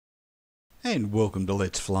And welcome to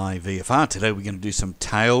Let's Fly VFR. Today we're going to do some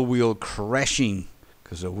tail wheel crashing,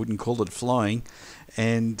 because I wouldn't call it flying.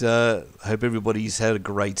 And I hope everybody's had a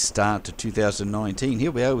great start to 2019. Here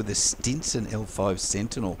we are with the Stinson L5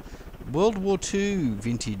 Sentinel. World War II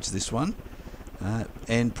vintage, this one.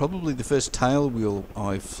 And probably the first tail wheel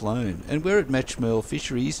I've flown. And we're at Machmell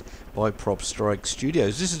Fisheries by PropStrike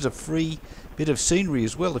Studios. This is a free bit of scenery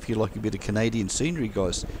as well, if you like a bit of Canadian scenery,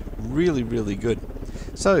 guys. Really, really good.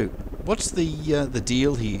 So, what's the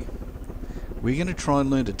deal here? We're going to try and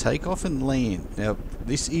learn to take off and land. Now,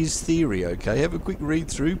 this is theory, okay? Have a quick read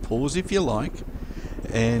through, pause if you like,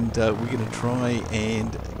 and we're going to try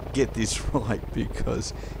and get this right,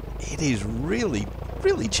 because it is really,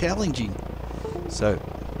 really challenging. So,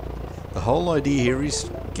 the whole idea here is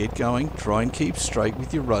get going, try and keep straight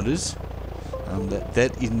with your rudders.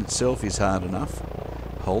 That in itself is hard enough.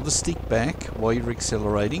 Hold the stick back while you're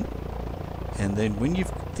accelerating, and then when you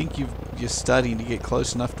think you're starting to get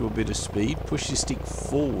close enough to a bit of speed, push your stick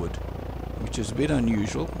forward, which is a bit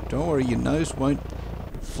unusual. Don't worry, your nose won't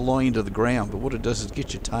fly into the ground, but what it does is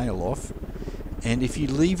get your tail off. And if you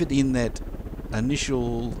leave it in that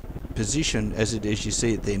initial position as you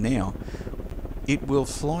see it there now, it will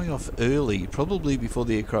fly off early, probably before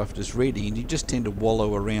the aircraft is ready, and you just tend to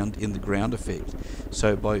wallow around in the ground effect.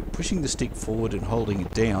 So by pushing the stick forward and holding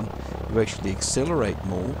it down, you actually accelerate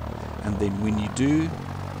more, and then when you do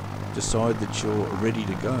decide that you're ready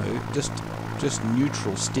to go, just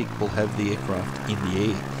neutral stick will have the aircraft in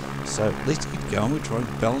the air. So let's get going. We'll try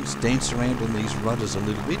and balance, dance around on these rudders a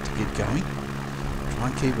little bit to get going. Try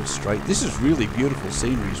and keep it straight. This is really beautiful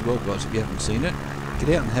scenery as well, guys, if you haven't seen it.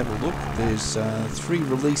 Get out and have a look. There's 3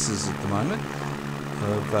 releases at the moment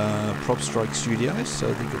of PropStrike Studios,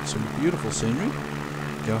 so they've got some beautiful scenery.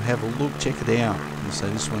 Go have a look, check it out. And so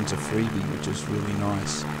this one's a freebie, which is really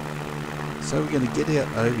nice. So we're going to get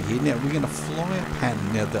out over here. Now we're going to fly a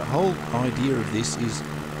pattern. Now the whole idea of this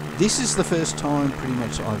is the first time pretty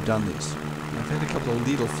much I've done this. I've had a couple of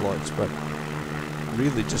little flights, but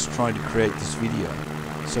really just trying to create this video.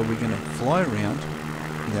 So we're going to fly around.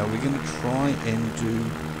 Now we're going to try and do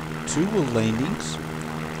 2-wheel landings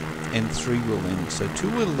and 3-wheel landings. So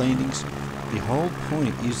 2-wheel landings, the whole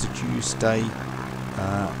point is that you stay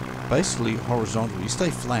basically horizontal. You stay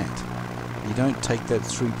flat. You don't take that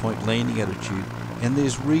 3-point landing attitude. And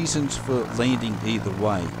there's reasons for landing either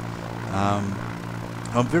way.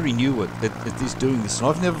 I'm very new at this, doing this. And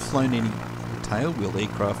I've never flown any tail wheel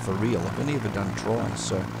aircraft for real. I've only ever done trials.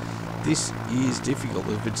 So this is difficult.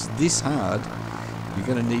 If it's this hard, you're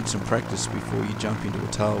going to need some practice before you jump into a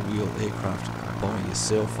tail wheel aircraft by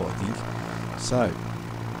yourself, I think. So,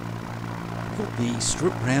 got the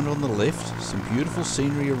strip round on the left, some beautiful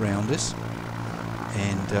scenery around us,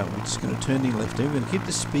 and we're just going to turn in left hand. We're going to keep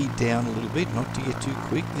the speed down a little bit, not to get too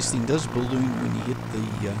quick. This thing does balloon when you hit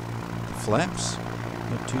the flaps.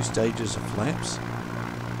 Got 2 stages of flaps.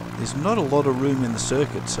 There's not a lot of room in the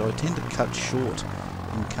circuit, so I tend to cut short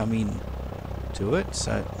and come in to it.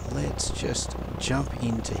 So let's just jump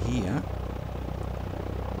into here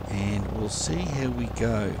and we'll see how we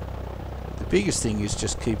go. The biggest thing is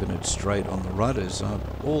just keeping it straight on the rudders. I'm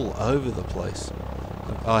all over the place.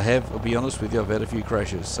 I'll be honest with you, I've had a few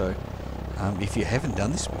crashes, so if you haven't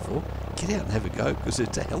done this before, get out and have a go, because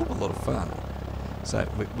it's a hell of a lot of fun. So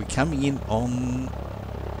we're coming in on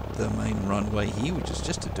the main runway here, which is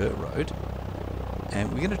just a dirt road,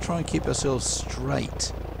 and we're going to try and keep ourselves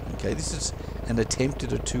straight. Okay, this is an attempt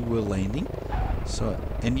at a 2-wheel landing. So,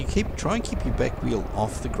 and you try and keep your back wheel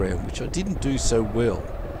off the ground, which I didn't do so well.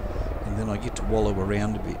 And then I get to wallow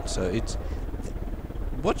around a bit. So it's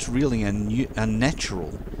what's really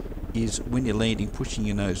unnatural is when you're landing, pushing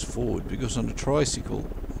your nose forward, because on a tricycle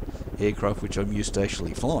aircraft, which I'm used to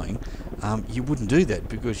actually flying, you wouldn't do that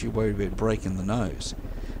because you're worried about breaking the nose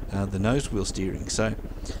wheel steering. So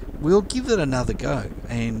we'll give it another go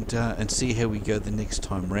and see how we go the next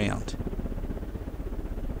time round.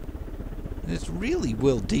 And it's really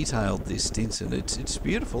well detailed, this Stinson. It's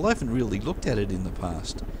beautiful. I haven't really looked at it in the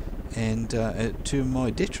past, and to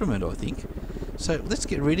my detriment, I think. So let's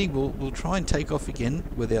get ready. We'll try and take off again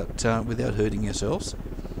without hurting ourselves.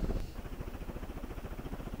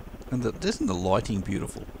 And isn't the lighting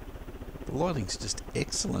beautiful? The lighting's just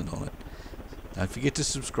excellent on it. Don't forget to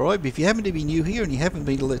subscribe. If you happen to be new here and you haven't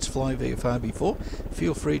been to Let's Fly VFR before,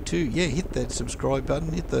 feel free to hit that subscribe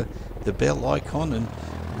button, hit the bell icon, and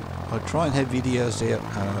I try and have videos out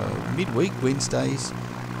midweek, Wednesdays,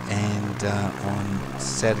 and on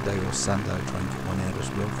Saturday or Sunday. I try and get one out as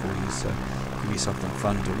well for you, so give you something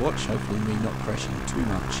fun to watch. Hopefully me not crashing too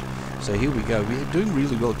much. So here we go. We're doing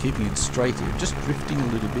really well keeping it straight here, just drifting a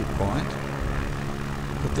little bit by it.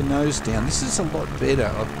 put the nose down. This is a lot better.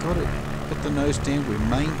 I've got it, put the nose down. We're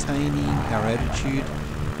maintaining our attitude.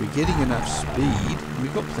 We're getting enough speed.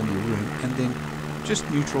 We've got plenty of room. And then just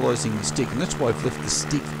neutralising the stick. And that's why I've left the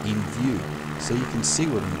stick in view, so you can see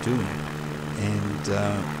what I'm doing.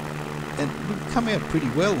 And we've come out pretty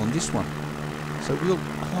well on this one. So we'll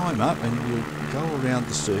climb up and we'll go around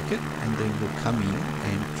the circuit, and then we'll come in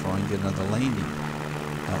and try and get another landing.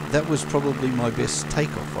 That was probably my best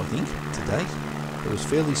takeoff, I think, to date. It was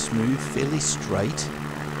fairly smooth, fairly straight,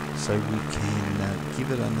 so we can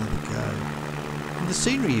give it another go. And the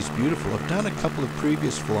scenery is beautiful. I've done a couple of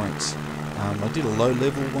previous flights. I did a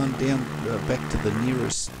low-level one down back to the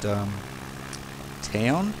nearest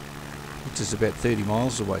town, which is about 30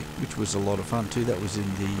 miles away, which was a lot of fun too. That was in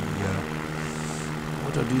the...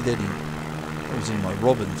 what did I do that in? That was in my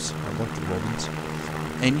Robins. I like the Robins.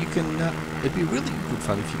 And you can, it'd be really good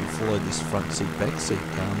fun if you could fly this front seat, back seat.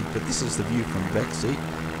 But this is the view from the back seat.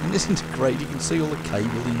 And isn't it great? You can see all the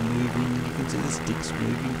cabling moving, you can see the sticks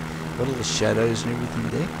moving, got all the shadows and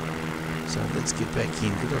everything there. So let's get back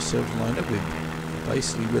in, get ourselves lined up. We're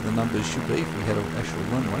basically where the numbers should be if we had an actual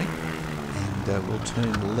runway. And we'll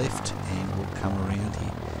turn left and we'll come around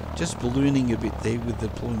here. Just ballooning a bit there with the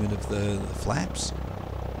deployment of the flaps.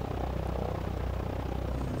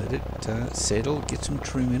 Let it settle, get some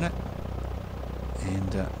trim in it,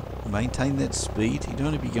 and maintain that speed. You don't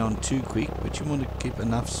want to be going too quick, but you want to keep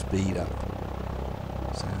enough speed up.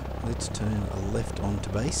 So let's turn left onto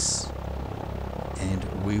base, and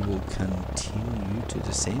we will continue to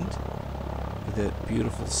descend with that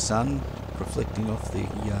beautiful sun reflecting off the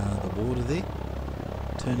water there.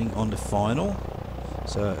 Turning onto final.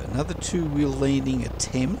 So another two-wheel landing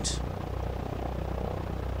attempt.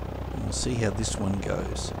 We'll see how this one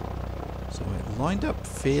goes. So we're lined up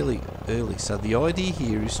fairly early. So the idea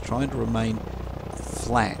here is trying to remain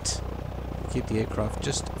flat. Keep the aircraft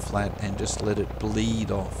just flat and just let it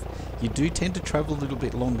bleed off. You do tend to travel a little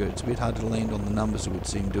bit longer. It's a bit hard to land on the numbers, it would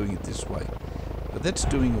seem, doing it this way. But that's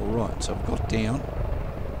doing alright. So I've got down.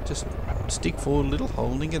 Just stick forward a little,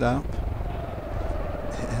 holding it up.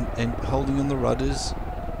 And holding on the rudders.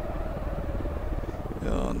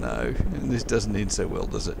 Oh no, and this doesn't end so well,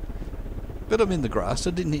 does it? But I'm in the grass, I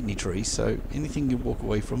didn't hit any trees, so anything you walk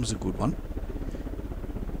away from is a good one.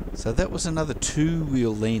 So that was another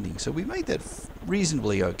two-wheel landing, so we made that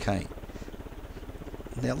reasonably okay.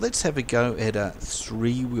 Now let's have a go at a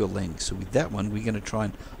three-wheel landing. So with that one, we're going to try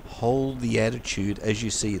and hold the attitude as you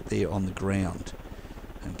see it there on the ground.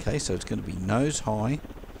 Okay, so it's going to be nose high,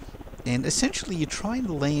 and essentially you're trying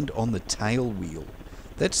to land on the tail wheel.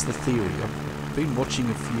 That's the theory. I've been watching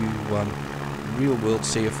a few real-world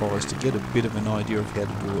CFIs to get a bit of an idea of how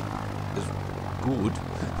to do it as good,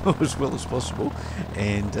 as well as possible.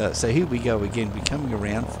 And so here we go again. We're coming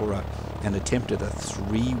around for an attempt at a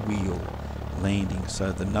three-wheel landing.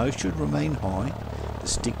 So the nose should remain high, the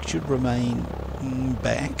stick should remain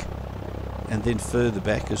back, and then further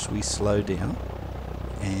back as we slow down.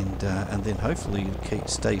 And then hopefully it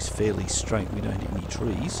stays fairly straight. We don't hit any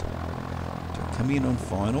trees. So come in on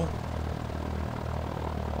final.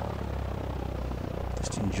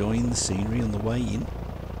 Just enjoying the scenery on the way in.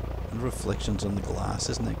 And the reflections on the glass,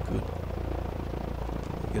 isn't that good?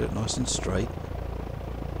 Get it nice and straight.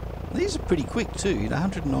 These are pretty quick too.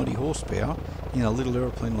 190 horsepower in a little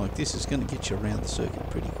aeroplane like this is going to get you around the circuit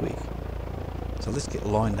pretty quick. So let's get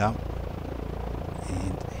lined up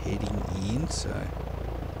and heading in. So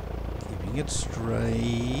it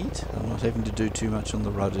straight. I'm not having to do too much on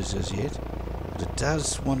the rudders as yet, but it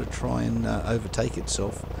does want to try and overtake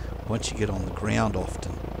itself once you get on the ground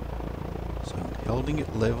often. So I'm holding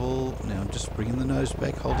it level. Now I'm just bringing the nose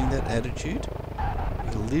back, holding that attitude.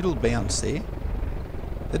 A little bounce there.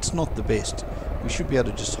 That's not the best. We should be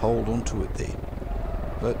able to just hold on to it there,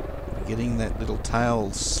 but we're getting that little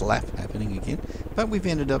tail slap happening again. But we've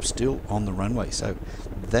ended up still on the runway, so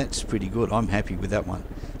that's pretty good. I'm happy with that one.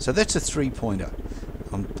 So that's a three-pointer.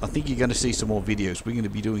 I think you're going to see some more videos. We're going to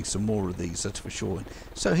be doing some more of these, that's for sure.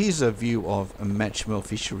 So here's a view of Machmell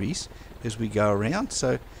Fisheries as we go around.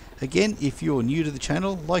 So again, if you're new to the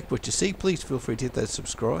channel, like what you see, please feel free to hit that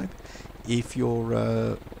subscribe. If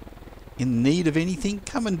you're in need of anything,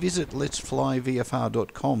 come and visit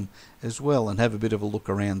letsflyvfr.com as well and have a bit of a look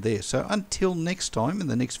around there. So until next time, in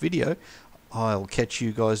the next video, I'll catch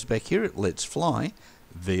you guys back here at Let's Fly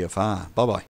VFR. Bye-bye.